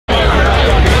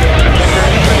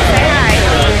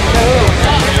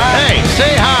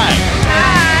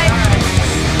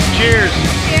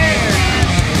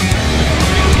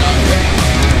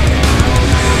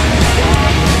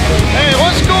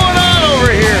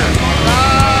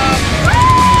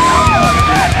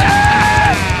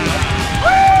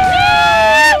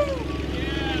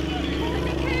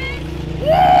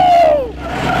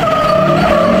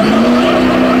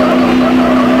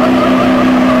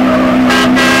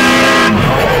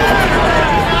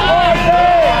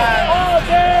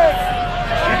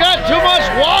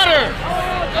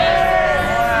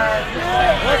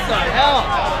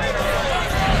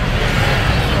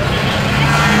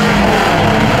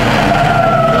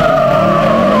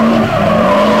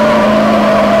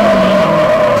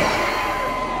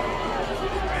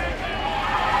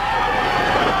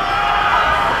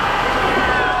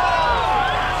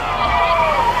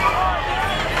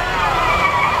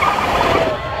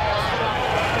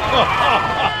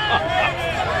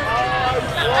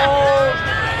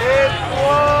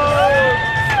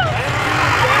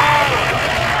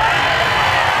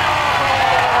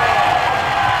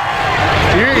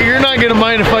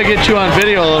get you on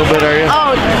video a little bit, are you?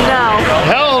 Oh, no.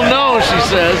 Hell no, she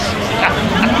says.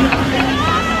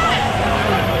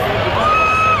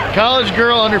 College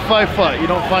girl under 5 foot. You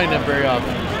don't find them very often.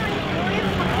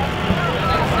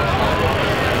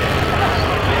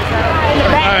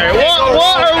 Alright,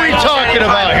 what are we talking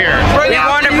about here? We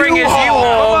want to bring his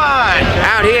U-Haul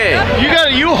out here. You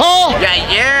got a U-Haul?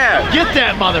 Yeah. Get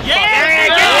that motherfucker.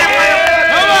 Yeah, get that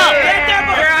motherfucker. Come on. Get that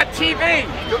motherfucker. You're on TV.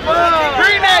 Come on.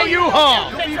 Bring that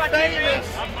U-Haul.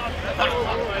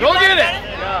 Go get it.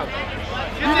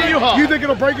 Get the U-Haul. You think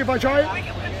it'll break if I try it?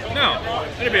 No,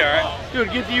 it'll be alright.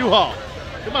 Dude, get the U-Haul.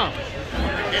 Come on.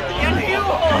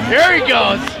 There he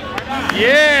goes.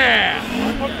 Yeah.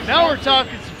 Now we're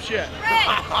talking some shit.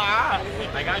 I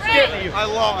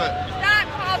love it. Stop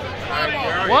causing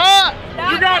trouble. What?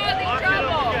 Stop causing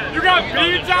trouble. You got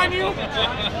beads on you?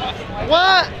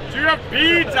 What? You have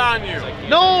beads on you.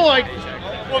 No, I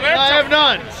have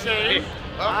none. Shame.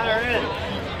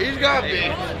 He's got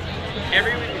me.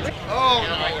 Oh,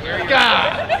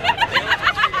 God.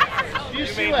 Do you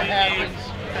see what happens?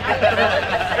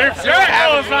 If that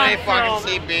goes on they fucking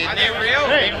see beads. Are they real?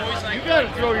 Hey, you gotta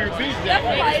throw your beads that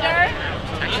way.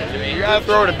 You gotta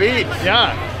throw the beads.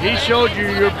 Yeah, he showed you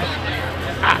your.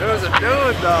 It was a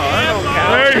dude though. I don't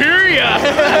count. I hear ya.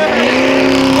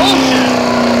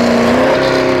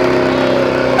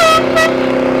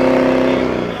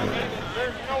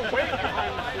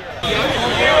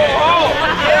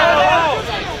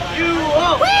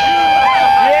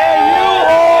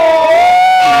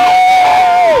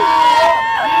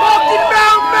 Fucking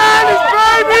Mount Madness,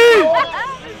 baby!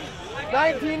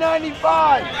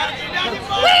 1995.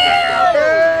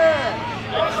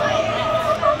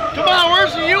 Come on,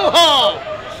 where's the U-Haul?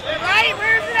 Right?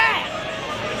 Where's it at?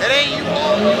 It ain't you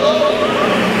all.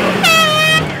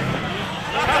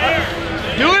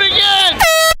 Do it again.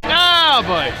 Ah,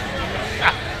 boy.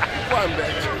 Fun,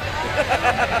 bitch.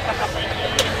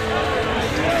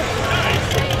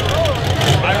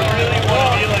 I really want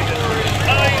to be like this.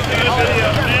 Oh, you took a video.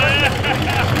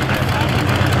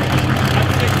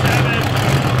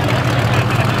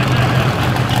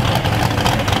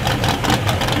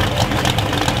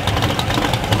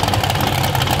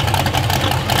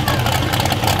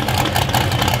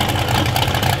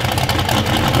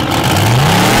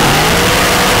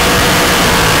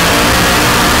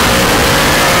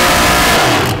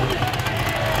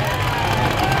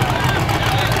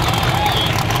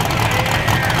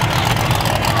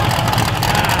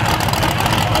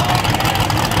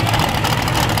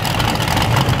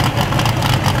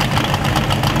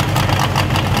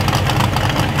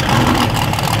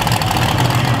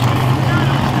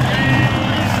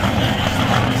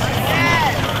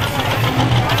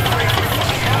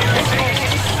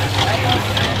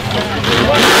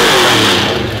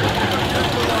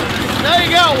 Now you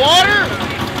got water?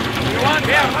 You want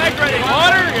hydrating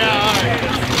water? Yeah, all right.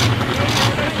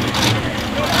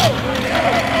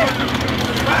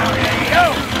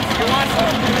 You want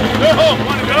some? Go!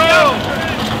 Want to go?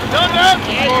 Done that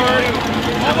before.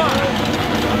 Come on.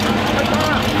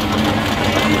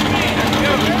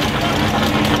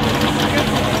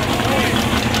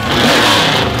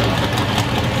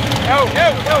 Go, go,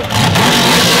 go.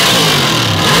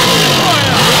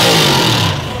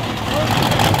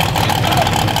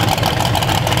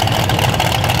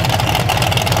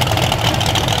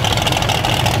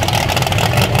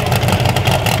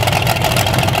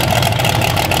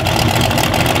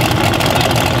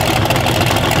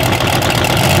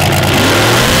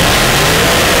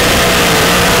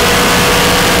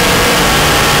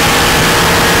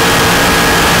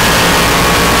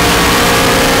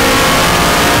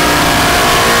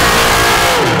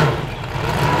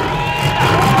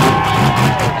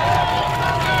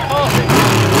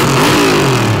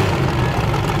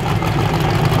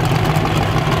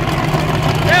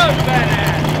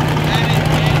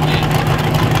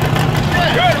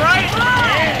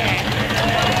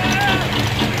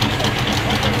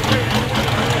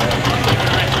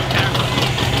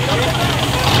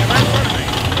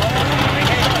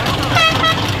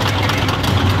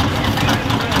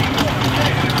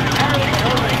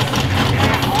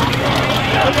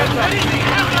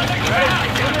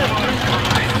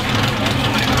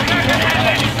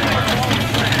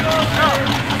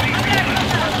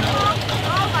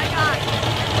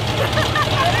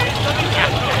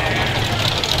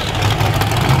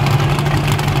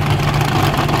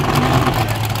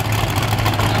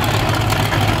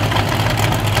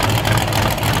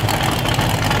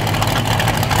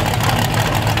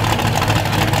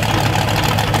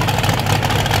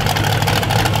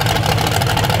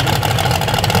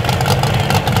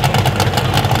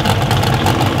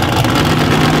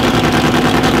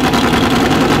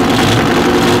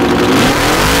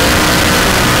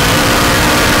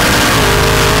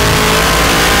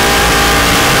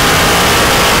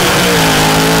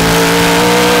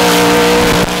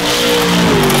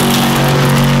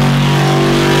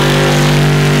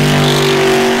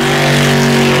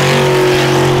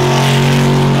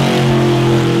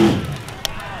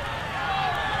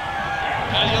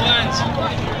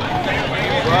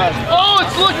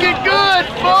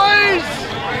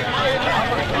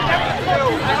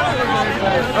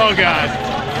 Oh God.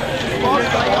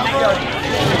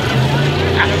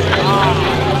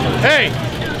 Hey,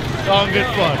 it's all good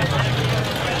fun.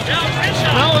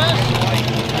 Smell this?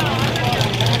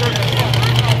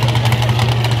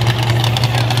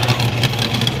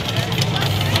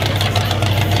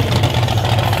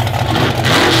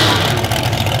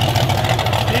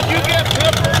 Did you get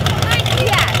peppered?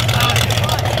 Yes.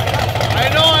 I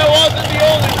know I wasn't the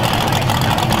only one.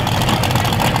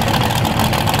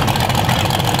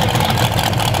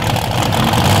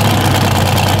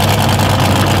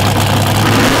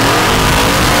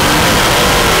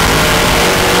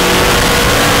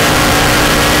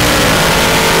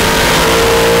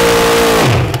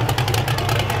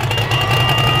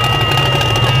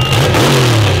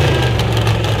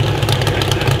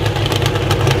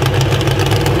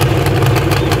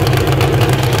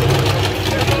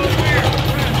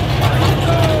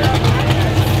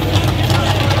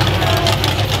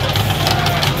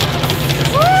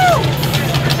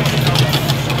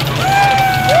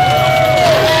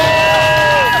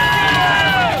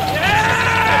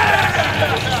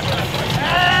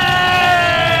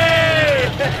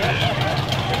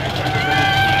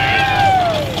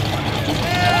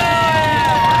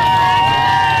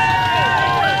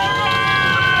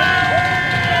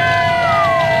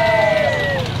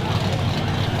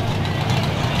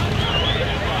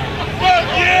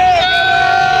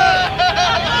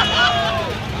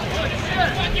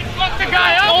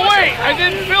 I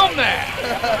didn't film that.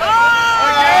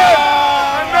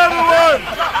 Another one.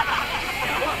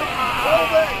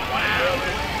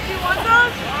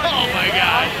 Oh my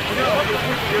God.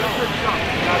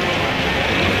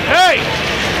 Hey!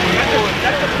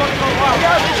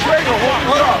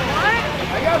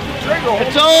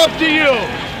 It's all up to you.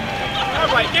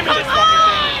 Give me this fucking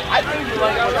thing.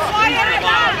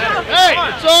 Hey,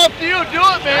 it's all up to you. Do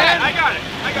it, man. I got it.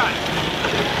 I got it.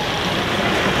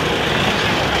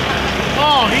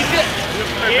 Oh, he did.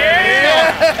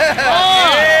 Yeah!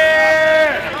 Oh.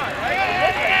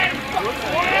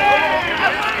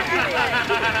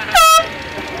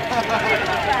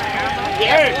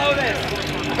 Yeah!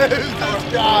 Who's this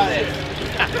guy?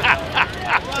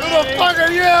 Who the fuck are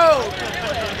you?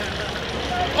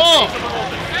 Oh!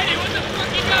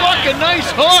 Fucking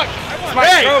nice hook!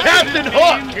 Hey, Captain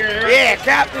Hook! Yeah,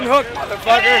 Captain Hook,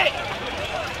 motherfucker.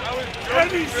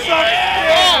 Eddie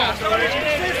sucks!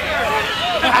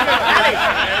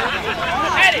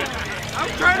 Eddie! I'm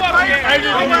trying to find I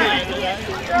didn't hear you.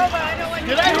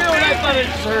 Did I hear what I thought I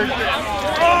just heard?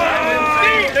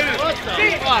 What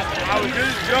the fuck? I was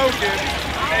just joking.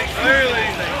 And clearly,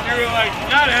 you were like,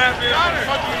 not happy.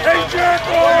 Hey,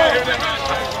 Jericho!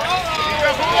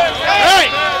 Hey!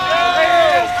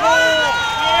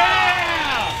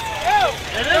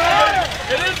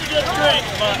 It is a good drink,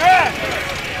 but...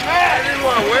 I didn't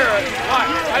want to wear it.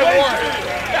 I wore it.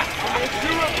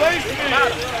 You replaced me.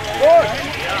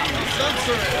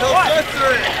 Censor it. He'll censor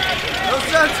it. He'll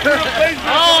censor it.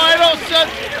 Oh, I don't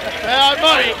censor. I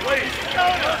might.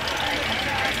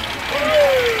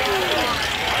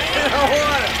 I don't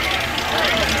want it.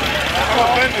 I'm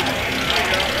offended.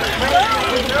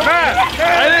 I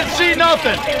didn't see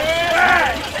nothing.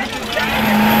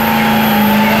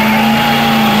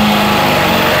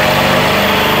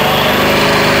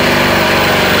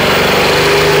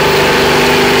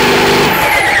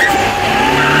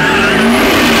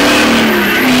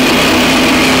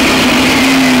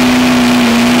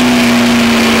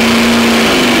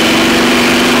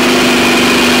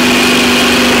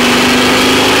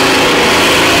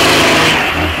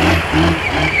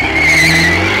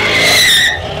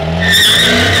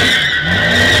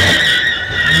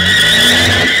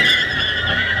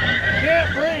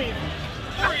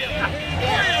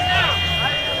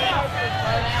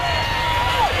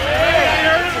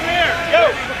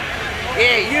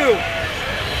 Yeah, you.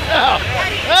 Oh.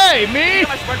 Hey, me?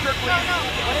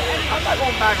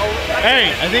 Hey,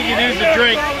 I think he needs a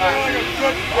drink.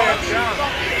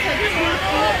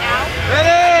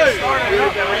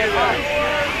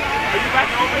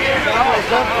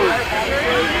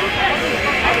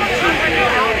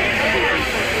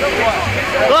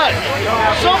 Look,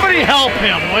 somebody help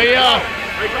him, will ya?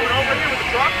 Are you coming over here with the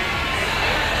truck?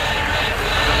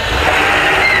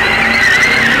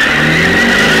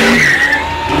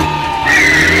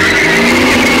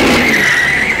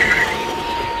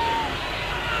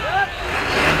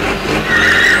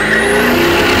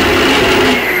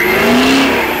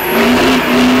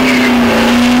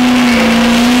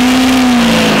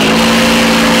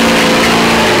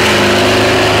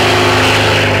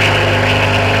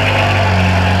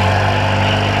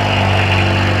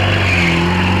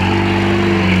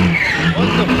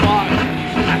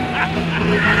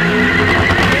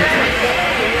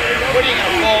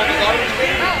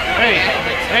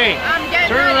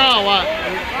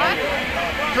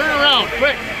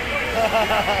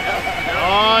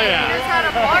 Oh, yeah. Just had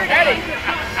a party.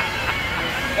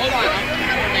 Hold on.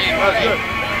 What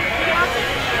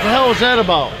the hell was that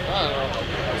about?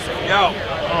 Yo.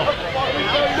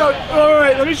 No, all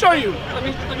right, let me show you. Let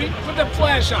me put the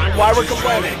flash on. Why we're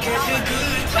complaining?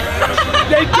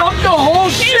 They dumped the whole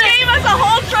He shit gave us a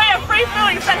whole tray of free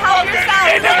food and said, help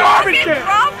yourself. in the garbage Fucking can.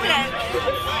 dropped it.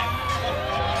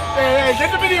 Hey, get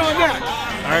the video on that.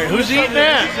 All right, who's eating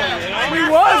that? We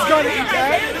was gonna eat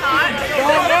that.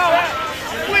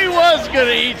 We was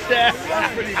gonna eat that.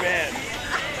 That's pretty bad.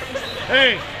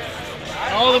 Hey,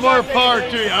 all the more power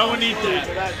to you. I wouldn't eat that.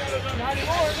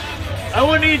 I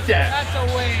wouldn't eat that. That's a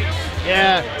waste.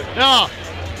 Yeah, no.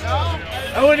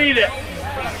 I wouldn't eat it.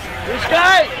 This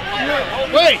guy?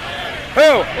 Wait.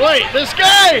 Who? Wait, this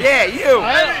guy? Yeah, you.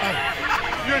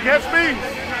 You gonna catch me?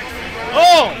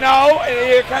 Oh, No,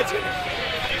 you're catching.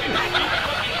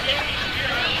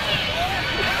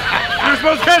 You're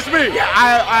supposed to catch me. Yeah,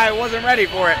 I wasn't ready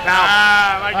for it, pal.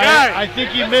 Ah, my guy. I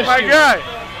think you missed my you. guy.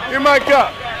 You're my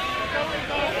cup.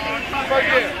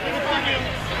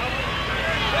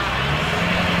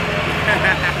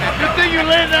 Good thing you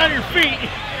landed on your feet.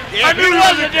 Yeah, I knew he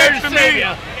wasn't there to catching save me.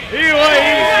 you. He was.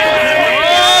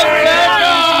 Oh, back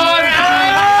on.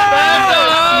 Back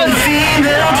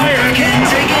on.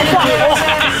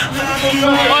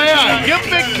 Oh, yeah. Give him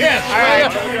a big kiss.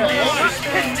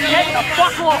 Get the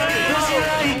fuck off.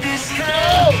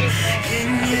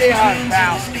 Stay hot,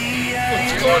 pal.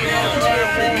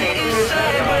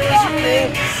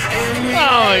 Oh,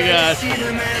 my gosh.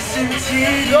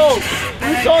 Yo,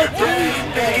 we saw titties.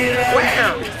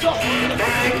 Where?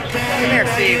 Come here,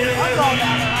 Steve.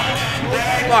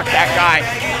 Fuck that guy.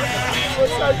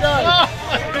 What's that guy?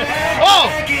 Oh,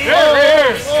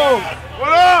 here. Oh,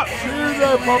 what up? See you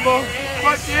there, Papa.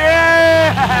 Fuck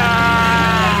yeah!